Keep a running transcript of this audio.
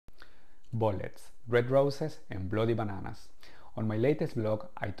bullets, red roses, and bloody bananas. On my latest blog,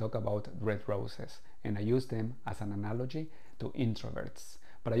 I talk about red roses, and I use them as an analogy to introverts,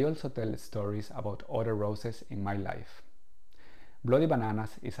 but I also tell stories about other roses in my life. Bloody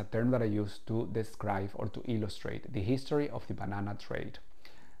bananas is a term that I use to describe or to illustrate the history of the banana trade,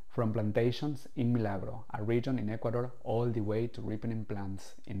 from plantations in Milagro, a region in Ecuador, all the way to ripening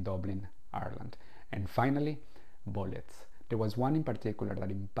plants in Dublin, Ireland. And finally, bullets. There was one in particular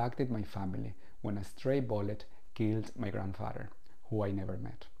that impacted my family when a stray bullet killed my grandfather, who I never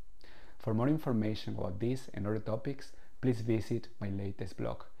met. For more information about this and other topics, please visit my latest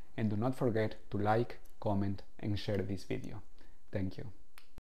blog. And do not forget to like, comment, and share this video. Thank you.